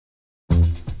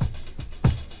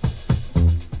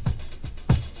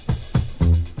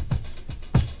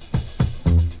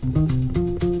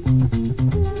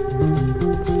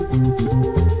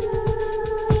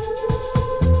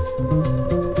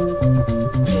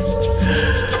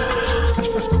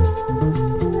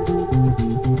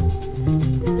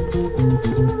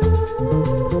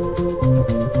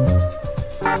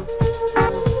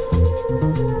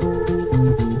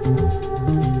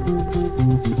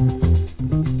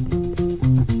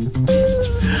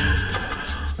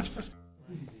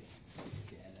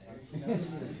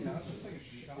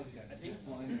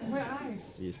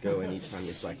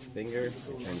flex finger, it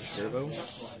turns servo,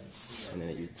 and then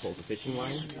it pulls the fishing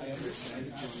line.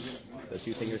 Those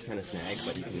two fingers kind of snag,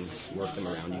 but you can work them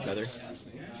around each other.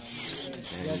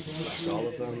 And you can flex all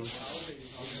of them.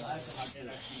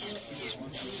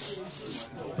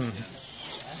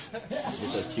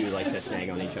 Just those two like to snag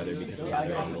on each other because of the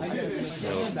other angles.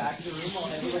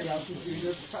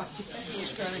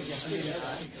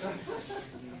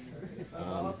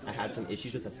 I had some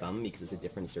issues with the thumb because it's a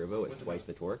different servo, it's twice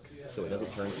the torque, so it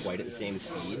doesn't turn quite at the same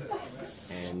speed.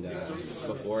 And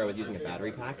before I was using a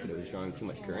battery pack, but it was drawing too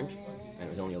much current, and it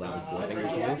was only allowing 4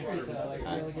 fingers to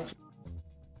move.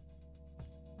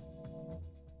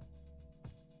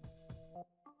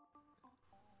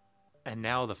 And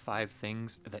now the 5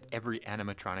 things that every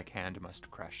animatronic hand must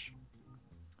crush.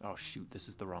 Oh shoot, this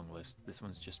is the wrong list. This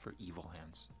one's just for evil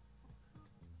hands.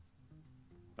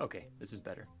 Okay, this is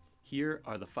better. Here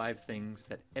are the 5 things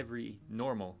that every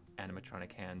normal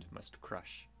animatronic hand must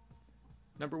crush.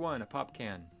 Number 1, a pop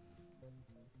can.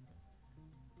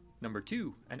 Number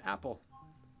 2, an apple.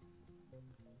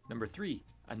 Number 3,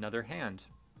 another hand.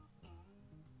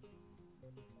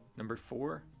 Number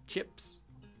 4, chips.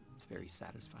 It's very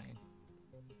satisfying.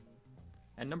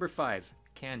 And number 5,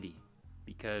 candy,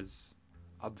 because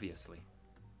obviously.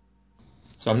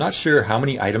 So I'm not sure how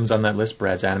many items on that list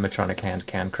Brad's animatronic hand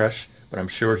can crush, but I'm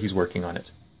sure he's working on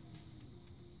it.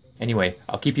 Anyway,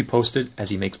 I'll keep you posted as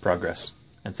he makes progress,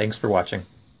 and thanks for watching.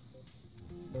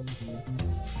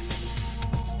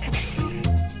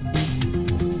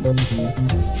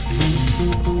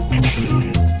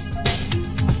 Thank you.